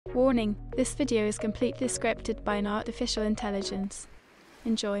Warning, this video is completely scripted by an artificial intelligence.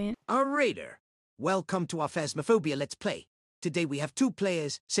 Enjoy it. Our Raider, welcome to our Phasmophobia Let's Play. Today we have two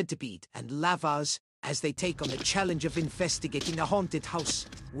players, Centipede and Lavaz, as they take on the challenge of investigating a haunted house.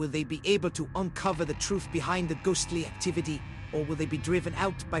 Will they be able to uncover the truth behind the ghostly activity, or will they be driven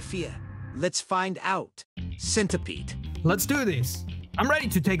out by fear? Let's find out. Centipede. Let's do this. I'm ready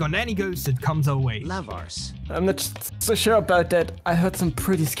to take on any ghost that comes our way. Lavars. I'm not so sure about that. I heard some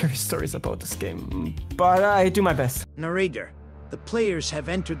pretty scary stories about this game, but I do my best. Narrator. The players have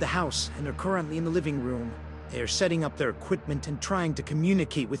entered the house and are currently in the living room. They are setting up their equipment and trying to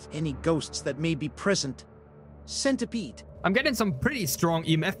communicate with any ghosts that may be present. Centipede. I'm getting some pretty strong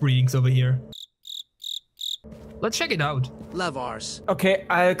EMF readings over here. Let's check it out. Lavars. Okay,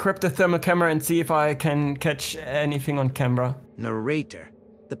 I'll grab the thermal camera and see if I can catch anything on camera. Narrator.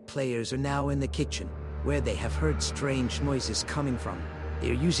 The players are now in the kitchen, where they have heard strange noises coming from.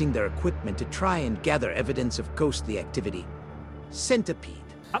 They are using their equipment to try and gather evidence of ghostly activity. Centipede.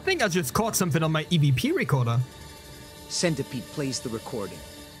 I think I just caught something on my EVP recorder. Centipede plays the recording.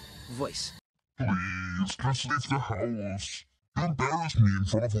 Voice. Please, just leave the house. You embarrass me in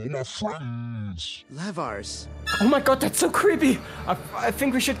front of all my friends. Lavars. Oh my god, that's so creepy! I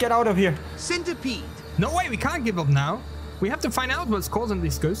think we should get out of here. Centipede. No way, we can't give up now. We have to find out what's causing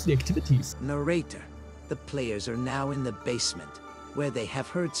these ghostly activities. Narrator. The players are now in the basement, where they have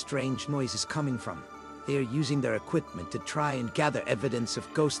heard strange noises coming from. They are using their equipment to try and gather evidence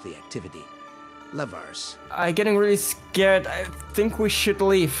of ghostly activity. Lavars. I'm getting really scared. I think we should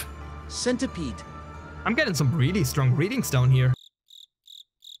leave. Centipede. I'm getting some really strong readings down here.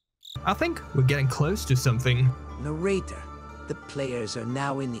 I think we're getting close to something. Narrator. The players are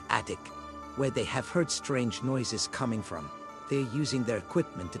now in the attic, where they have heard strange noises coming from. They are using their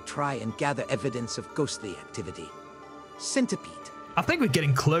equipment to try and gather evidence of ghostly activity. Centipede. I think we're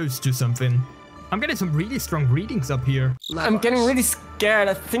getting close to something. I'm getting some really strong readings up here. Lavars. I'm getting really scared.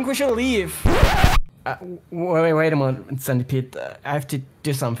 I think we should leave. Wait a moment, Centipede. I have to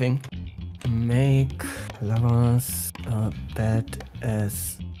do something. Make Lavars a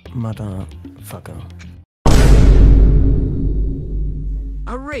badass motherfucker.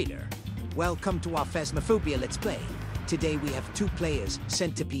 A Raider. Welcome to our Phasmophobia Let's Play. Today we have two players,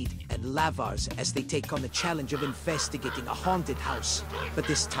 Centipede and Lavars, as they take on the challenge of investigating a haunted house. But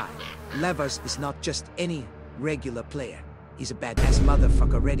this time, Lavars is not just any regular player. He's a badass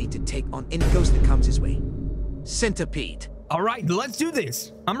motherfucker ready to take on any ghost that comes his way. Centipede. Alright, let's do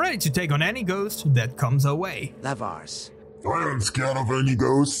this. I'm ready to take on any ghost that comes our way. Lavars. I ain't scared of any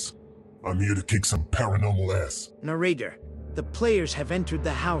ghosts. I'm here to kick some paranormal ass. Narrator. The players have entered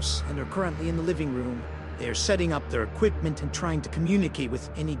the house and are currently in the living room. They are setting up their equipment and trying to communicate with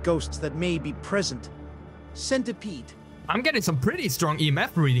any ghosts that may be present. Centipede. I'm getting some pretty strong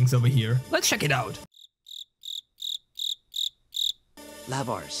EMF readings over here. Let's check it out.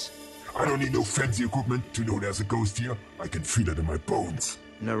 Lavars. I don't need no fancy equipment to know there's a ghost here. I can feel it in my bones.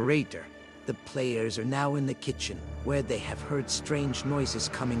 Narrator. The players are now in the kitchen, where they have heard strange noises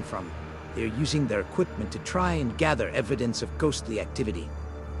coming from. They are using their equipment to try and gather evidence of ghostly activity.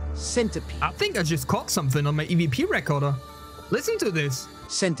 Centipede. I think I just caught something on my EVP recorder. Listen to this.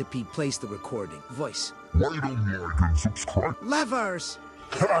 Centipede plays the recording. Voice. Why don't like and subscribe? Lavars.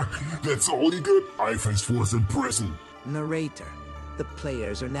 Ha! That's all you good. I faced force in prison. Narrator. The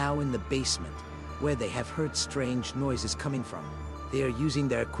players are now in the basement, where they have heard strange noises coming from. They are using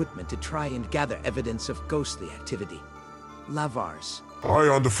their equipment to try and gather evidence of ghostly activity. Lavars. I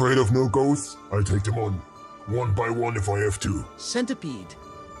aren't afraid of no ghosts. I take them on, one by one if I have to. Centipede.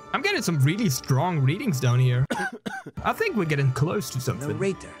 I'm getting some really strong readings down here. I think we're getting close to something.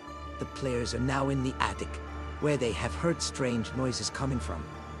 Narrator. The players are now in the attic, where they have heard strange noises coming from.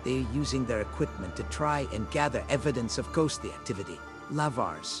 They are using their equipment to try and gather evidence of ghostly activity.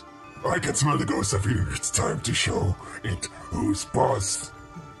 Lavars. I can smell the ghost. I feel it's time to show it who's boss.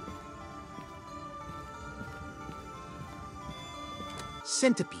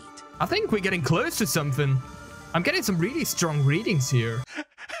 Centipede. I think we're getting close to something. I'm getting some really strong readings here.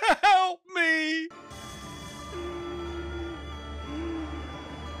 Help me!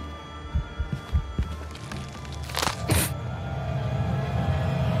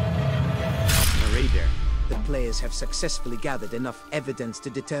 Narrator. The players have successfully gathered enough evidence to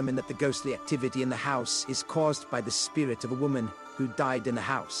determine that the ghostly activity in the house is caused by the spirit of a woman who died in the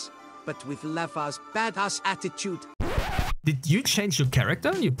house. But with Lavar's badass attitude... Did you change your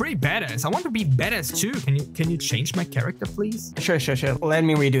character? You're pretty badass. I want to be badass too. Can you change my character, please? Sure. Let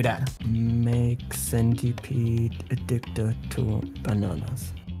me redo that. Make Centipede addicted to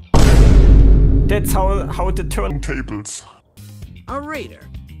bananas. That's how the turntables. A Raider.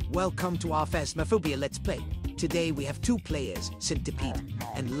 welcome to our Phasmophobia Let's Play. Today we have two players, Centipede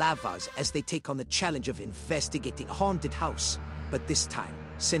and Lavars, as they take on the challenge of investigating a haunted house. But this time,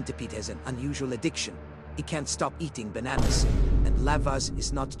 Centipede has an unusual addiction. He can't stop eating bananas. And Lavars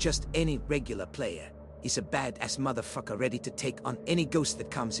is not just any regular player. He's a badass motherfucker ready to take on any ghost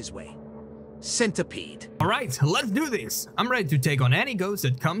that comes his way. Centipede. Alright, let's do this. I'm ready to take on any ghost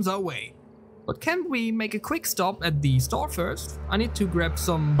that comes our way. But can't we make a quick stop at the store first? I need to grab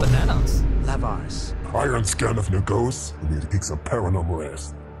some bananas. Lavars. I aren't scared of no ghosts. We need to kick some paranormal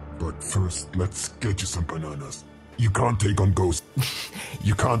ass. But first, let's get you some bananas. You can't take on ghosts.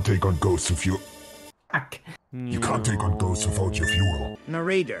 You can't take on ghosts if you... You can't take on ghosts without your fuel.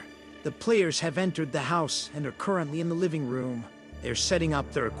 Narrator. The players have entered the house and are currently in the living room. They're setting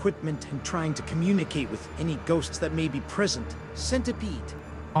up their equipment and trying to communicate with any ghosts that may be present. Centipede.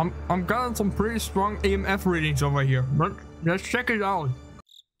 I'm getting some pretty strong EMF readings over here, but let's check it out.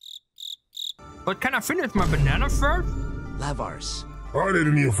 But can I finish my banana first? Lavars. I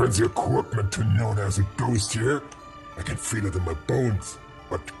didn't need fancy equipment to know there's a ghost here. I can feel it in my bones.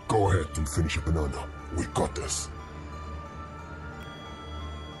 But go ahead and finish your banana. We got this.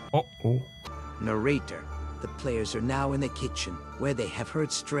 Uh-oh. Narrator. The players are now in the kitchen, where they have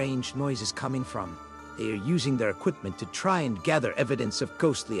heard strange noises coming from. They are using their equipment to try and gather evidence of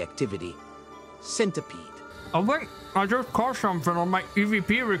ghostly activity. Centipede. I think I just caught something on my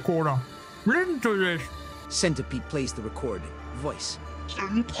EVP recorder. Listen to this. Centipede plays the recording. Voice.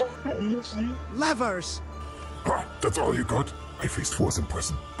 Lavars. Ha! That's all you got? I faced force in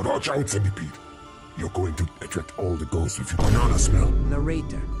person. But watch out, Centipede. You're going to attract all the ghosts with your banana smell.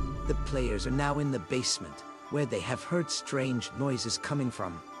 Narrator. The players are now in the basement, where they have heard strange noises coming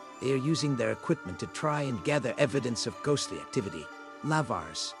from. They are using their equipment to try and gather evidence of ghostly activity.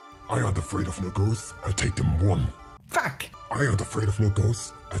 Lavars. I aren't afraid of no ghosts. I'll take them one. Fuck. I aren't afraid of no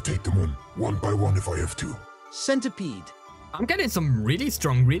ghosts. I'll take them one by one if I have to. Centipede. I'm getting some really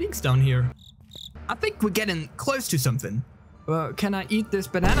strong readings down here. I think we're getting close to something. Can I eat this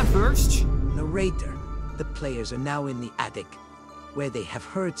banana first? Narrator. The players are now in the attic, where they have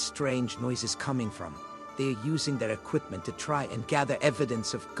heard strange noises coming from. They are using their equipment to try and gather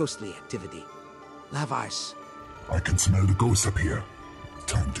evidence of ghostly activity. Lavars. I can smell the ghosts up here.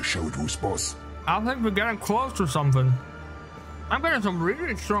 Time to show it who's boss. I think we're getting close to something. I'm getting some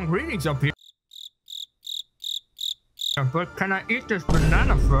really strong readings up here. But can I eat this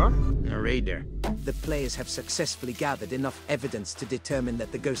banana first? Narrator. The players have successfully gathered enough evidence to determine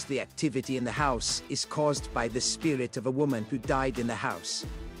that the ghostly activity in the house is caused by the spirit of a woman who died in the house.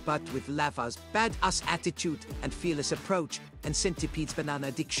 But with Lava's badass attitude and fearless approach and Centipede's banana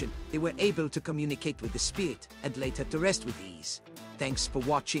addiction, they were able to communicate with the spirit and lay her to rest with ease. Thanks for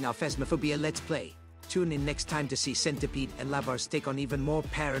watching our Phasmophobia Let's Play. Tune in next time to see Centipede and Lavars take on even more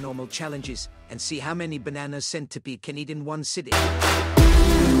paranormal challenges and see how many bananas Centipede can eat in one sitting.